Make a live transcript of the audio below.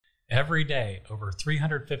Every day, over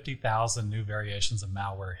 350,000 new variations of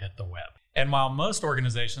malware hit the web. And while most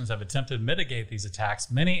organizations have attempted to mitigate these attacks,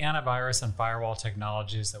 many antivirus and firewall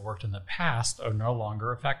technologies that worked in the past are no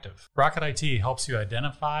longer effective. Rocket IT helps you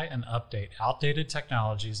identify and update outdated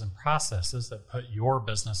technologies and processes that put your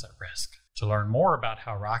business at risk. To learn more about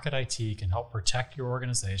how Rocket IT can help protect your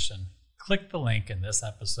organization, click the link in this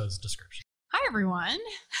episode's description. Hi, everyone.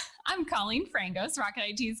 I'm Colleen Frangos, Rocket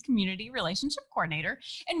IT's Community Relationship Coordinator,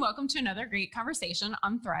 and welcome to another great conversation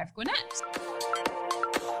on Thrive Gwinnett.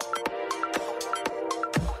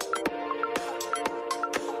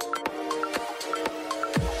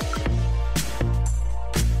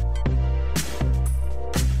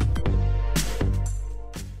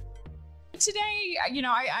 Today,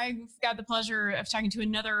 I've got the pleasure of talking to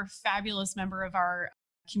another fabulous member of our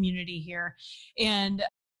community here, and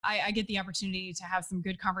I get the opportunity to have some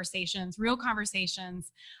good conversations, real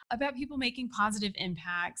conversations about people making positive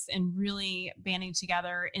impacts and really banding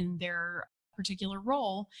together in their particular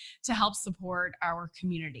role to help support our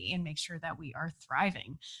community and make sure that we are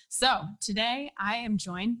thriving. So today I am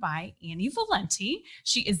joined by Annie Valenty.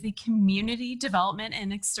 She is the Community Development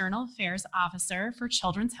and External Affairs Officer for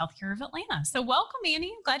Children's Healthcare of Atlanta. So welcome,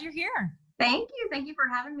 Annie. I'm glad you're here. Thank you. Thank you for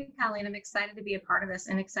having me, Colleen. I'm excited to be a part of this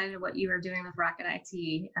and excited what you are doing with Rocket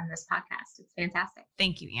IT and this podcast. It's fantastic.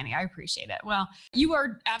 Thank you, Annie. I appreciate it. Well, you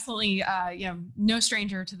are absolutely, no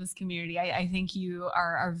stranger to this community. I think you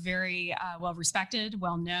are very well respected,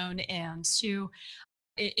 well known, and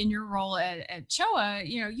in your role at CHOA,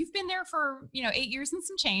 you've been there for, 8 years and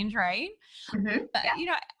some change, right? Mm-hmm.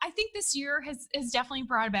 Yeah. I think this year has definitely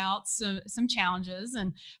brought about some challenges.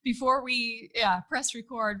 And before we press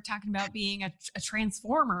record talking about being a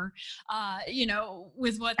transformer,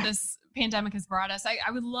 with what this pandemic has brought us,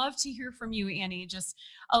 I would love to hear from you, Annie, just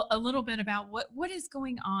a little bit about what is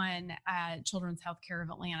going on at Children's Healthcare of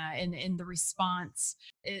Atlanta and in the response,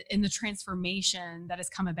 in the transformation that has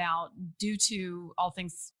come about due to all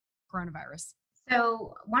things coronavirus.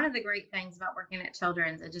 So one of the great things about working at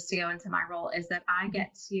Children's, and just to go into my role, is that I get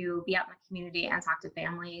to be out in the community and talk to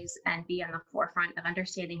families and be on the forefront of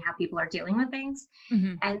understanding how people are dealing with things.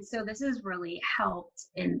 Mm-hmm. And so this has really helped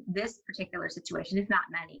in this particular situation, if not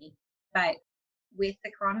many. But with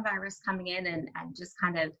the coronavirus coming in and just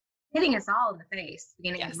kind of hitting us all in the face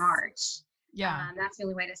beginning of March. Yeah. That's the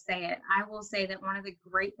only way to say it. I will say that one of the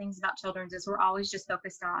great things about Children's is we're always just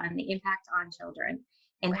focused on the impact on children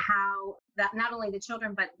and how that not only the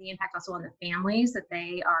children, but the impact also on the families that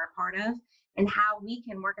they are a part of and how we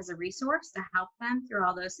can work as a resource to help them through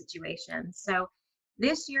all those situations. So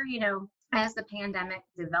this year, as the pandemic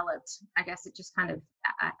developed, I guess it just kind of,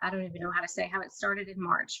 I don't even know how to say how it started in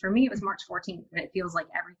March. For me, it was March 14th, and it feels like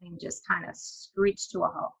everything just kind of screeched to a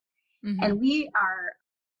halt. Mm-hmm. And we are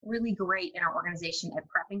really great in our organization at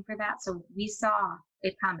prepping for that. So we saw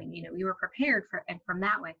it coming, we were prepared for, and from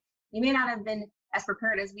that way, we may not have been as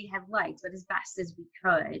prepared as we have liked, but as best as we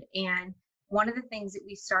could. And one of the things that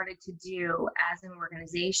we started to do as an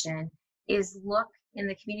organization is look in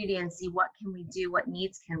the community and see what can we do, what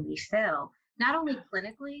needs can we fill, not only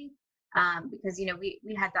clinically, because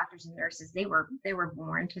we had doctors and nurses, they were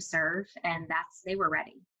born to serve, and they were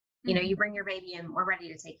ready. Mm-hmm. You bring your baby in, we're ready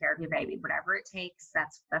to take care of your baby, whatever it takes.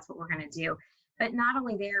 That's what we're going to do. But not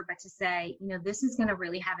only there, but to say, this is going to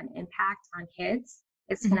really have an impact on kids.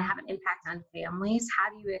 It's going to have an impact on families.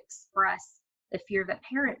 How do you express the fear that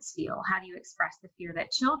parents feel? How do you express the fear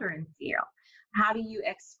that children feel? How do you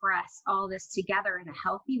express all this together in a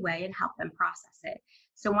healthy way and help them process it?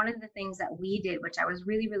 So one of the things that we did, which I was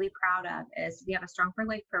really, really proud of, is we have a Strong for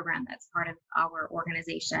Life program that's part of our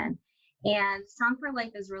organization. And Strong for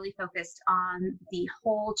Life is really focused on the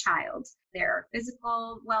whole child, their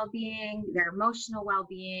physical well-being, their emotional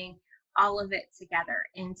well-being, all of it together.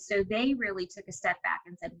 And so they really took a step back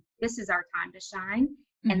and said, this is our time to shine.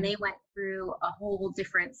 Mm-hmm. And they went through a whole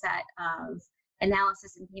different set of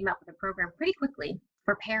analysis and came up with a program pretty quickly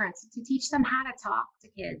for parents to teach them how to talk to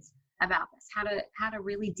kids about this, how to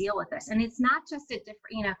really deal with this. And it's not just at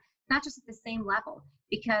different, not just at the same level,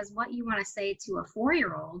 because what you want to say to a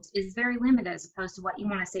 4-year-old is very limited as opposed to what you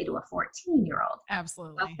want to say to a 14-year-old.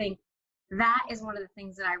 Absolutely. I think that is one of the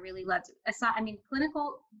things that I really love.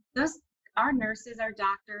 Clinical, our nurses, our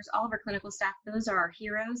doctors, all of our clinical staff, those are our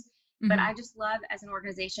heroes. Mm-hmm. But I just love, as an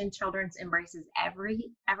organization, Children's embraces every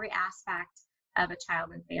aspect of a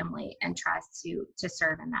child and family and tries to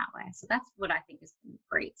serve in that way. So that's what I think has been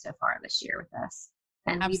great so far this year with this.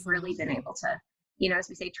 And Absolutely. We've really been able to, as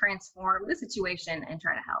we say, transform the situation and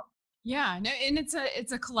try to help. Yeah, no, and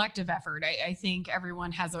it's a collective effort. I think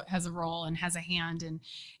everyone has a role and has a hand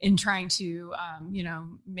in trying to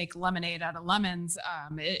make lemonade out of lemons.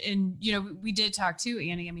 And we did talk too,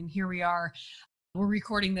 Annie. I mean, here we are. We're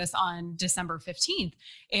recording this on December 15th,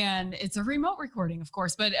 and it's a remote recording, of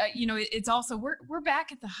course. But it's also we're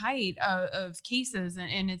back at the height of cases,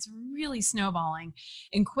 and it's really snowballing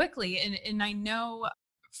and quickly. And I know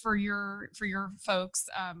for your folks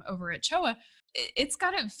over at CHOA, it's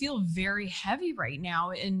got to feel very heavy right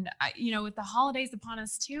now. And with the holidays upon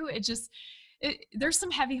us too, there's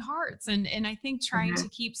some heavy hearts, and I think trying Mhm. to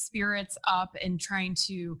keep spirits up and trying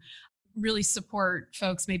to really support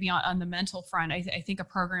folks maybe on the mental front. I think a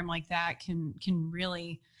program like that can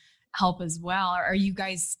really help as well. Are you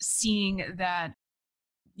guys seeing that,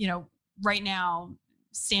 right now,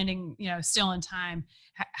 standing, still in time?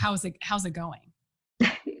 How's it going?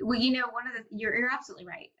 Well, one of the you're absolutely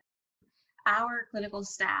right. Our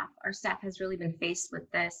staff has really been faced with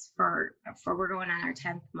this for we're going on our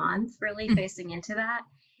 10th month, really Mm, facing into that.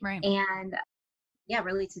 right. And yeah,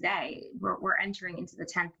 really today we're entering into the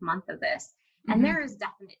 10th month of this. And Hmm. there is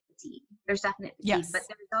definite fatigue. There's definite fatigue, but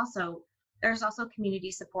Yes. there's also community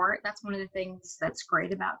support. That's one of the things that's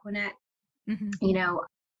great about Gwinnett. Hmm. You know,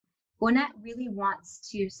 Gwinnett really wants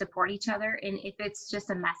to support each other. And if it's just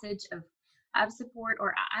a message of support,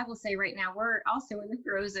 or I will say right now, we're also in the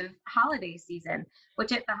throes of holiday season,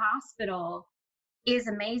 which at the hospital is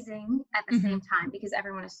amazing at the Hmm. same time because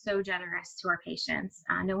everyone is so generous to our patients.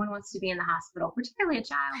 No one wants to be in the hospital, particularly a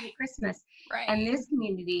child at Right. Christmas. And Right. this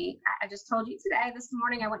community, I just told you today, this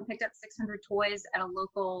morning, I went and picked up 600 toys at a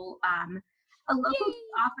local Yay.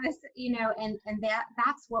 office, and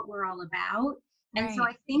that's what we're all about. And so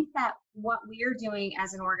Right. I think that what we're doing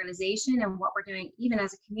as an organization and what we're doing even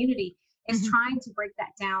as a community is Hmm. trying to break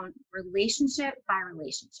that down relationship by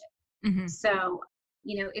relationship. Hmm. So,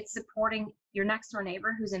 it's supporting your next door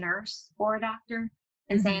neighbor who's a nurse or a doctor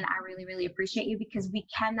and saying, Hmm. I really, really appreciate you, because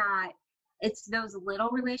it's those little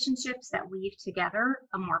relationships that weave together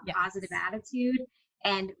a more positive Yes. attitude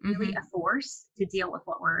and really Hmm. a force to deal with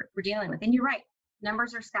what we're dealing with. And you're right,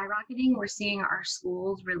 numbers are skyrocketing. We're seeing our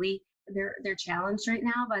schools really, they're challenged right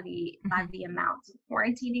now by Hmm. the amount of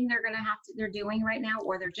quarantining they're doing right now,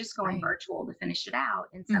 or they're just going Right. virtual to finish it out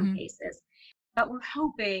in some Hmm. cases. But we're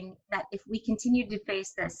hoping that if we continue to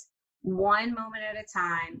face this one moment at a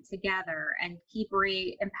time together and keep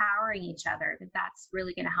empowering each other, that's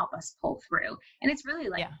really going to help us pull through. And it's really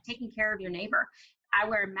like Yeah. taking care of your neighbor. I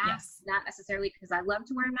wear a mask, Yes. not necessarily because I love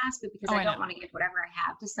to wear a mask, but because Oh, I I don't know. want to give whatever I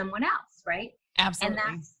have to someone else, right? And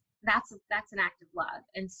Absolutely. that's an act of love.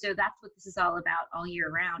 And so that's what this is all about all year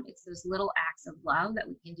round. It's those little acts of love that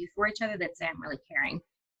we can do for each other that say I'm really caring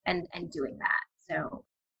and doing that. So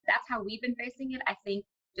that's how we've been facing it. I think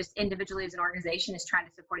just individually as an organization is trying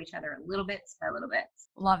to support each other a little bit by little bit.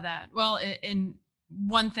 Love that. Well, in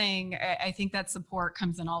one thing, I think that support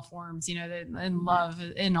comes in all forms, and Mhm. love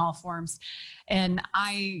in all forms. And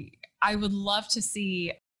I would love to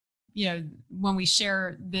see, when we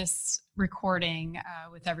share this recording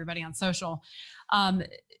with everybody on social, um,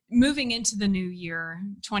 moving into the new year,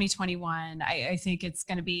 2021, I think it's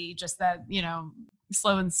going to be just that,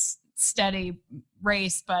 slow and steady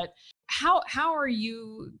race. But how are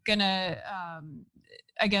you gonna,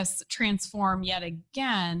 I guess, transform yet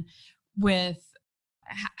again with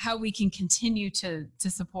how we can continue to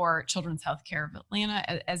support Children's Healthcare of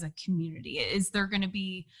Atlanta as a community? Is there going to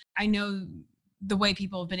be, I know the way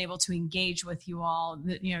people have been able to engage with you all,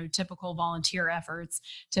 typical volunteer efforts,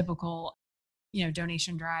 typical,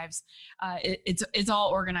 donation drives, it's all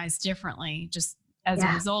organized differently just as a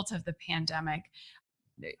Yeah, result of the pandemic.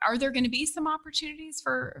 Are there going to be some opportunities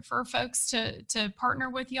for folks to partner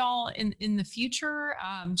with y'all in the future?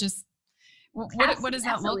 Just what does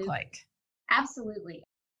that look absolutely. like? Absolutely.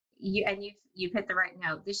 You've hit the right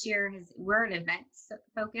note. This year we're an events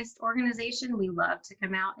focused organization. We love to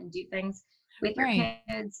come out and do things with your Right.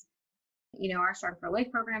 kids. Our Strong for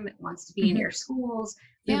Life program wants to be in Hmm. your schools.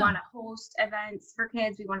 We Yeah. want to host events for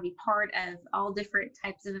kids. We want to be part of all different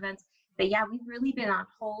types of events. But yeah, we've really been on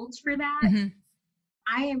hold for that. Hmm.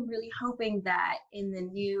 I am really hoping that in the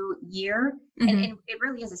new year, and, Hmm. and it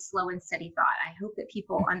really is a slow and steady thought. I hope that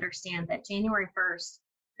people understand that January 1st,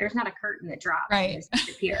 there's not a curtain that drops and Right. this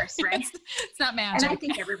disappears, right? It's not And I magic.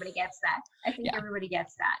 think everybody gets that. I think Yeah. everybody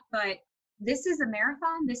gets that. But this is a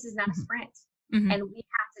marathon. This is not a Hmm. sprint. Hmm. And we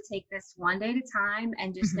have to take this one day at a time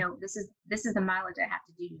and just Hmm. know this is the mileage I have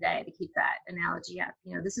to do today, to keep that analogy up.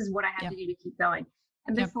 This is what I have to Yep. do to keep going.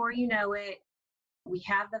 And Yep. before you know it, we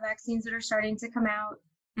have the vaccines that are starting to come out.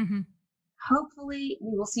 Hmm. Hopefully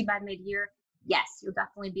we will see by mid-year yes, you'll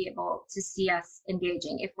definitely be able to see us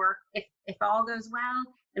engaging. If all goes well,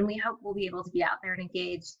 then we hope we'll be able to be out there and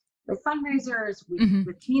engage with fundraisers,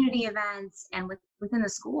 with community events, and within the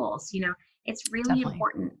schools. It's really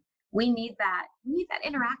important. We need that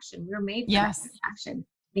interaction. We're made for that interaction.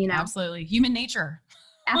 Absolutely. Human nature.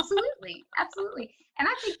 Absolutely. And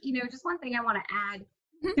I think, just one thing I want to add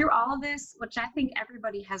through all of this, which I think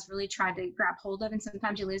everybody has really tried to grab hold of, and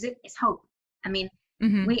sometimes you lose it, is hope. I mean,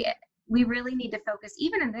 we really need to focus,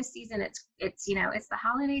 even in this season, it's the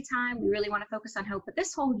holiday time. We really want to focus on hope, but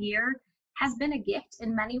this whole year has been a gift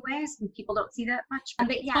in many ways, and people don't see that much.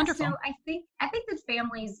 But yeah, wonderful. So I think that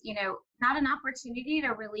families, not an opportunity to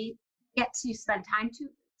really get to spend time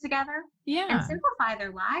together and simplify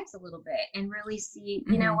their lives a little bit and really see,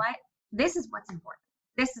 you know what, this is what's important.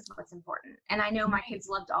 This is what's important. And I know my kids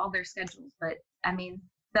loved all their schedules, but I mean,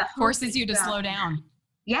 the forces you to slow down.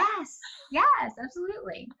 Yes,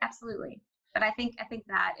 absolutely. But I think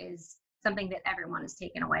that is something that everyone has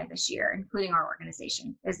taken away this year, including our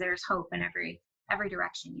organization, is there's hope in every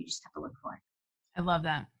direction. You just have to look for it. I love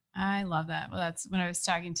that. Well, that's when I was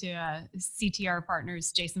talking to CTR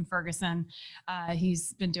Partners, Jason Ferguson.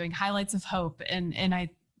 He's been doing highlights of hope, and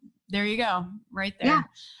there you go, right there. Yeah.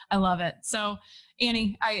 I love it. So,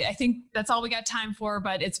 Annie, I think that's all we got time for,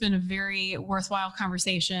 but it's been a very worthwhile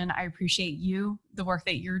conversation. I appreciate you, the work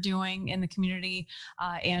that you're doing in the community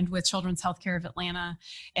and with Children's Healthcare of Atlanta.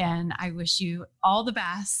 And I wish you all the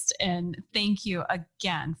best. And thank you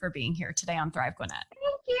again for being here today on Thrive Gwinnett.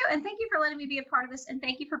 Thank you. And thank you for letting me be a part of this. And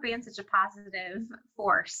thank you for being such a positive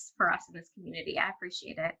force for us in this community. I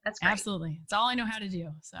appreciate it. That's great. Absolutely. It's all I know how to do.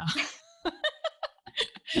 So.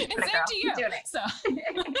 And same to you. So,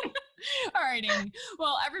 all right, Amy.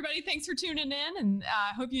 Well, everybody, thanks for tuning in, and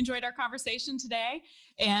I hope you enjoyed our conversation today.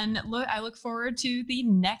 And I look forward to the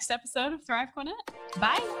next episode of Thrive Gwinnett.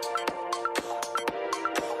 Bye.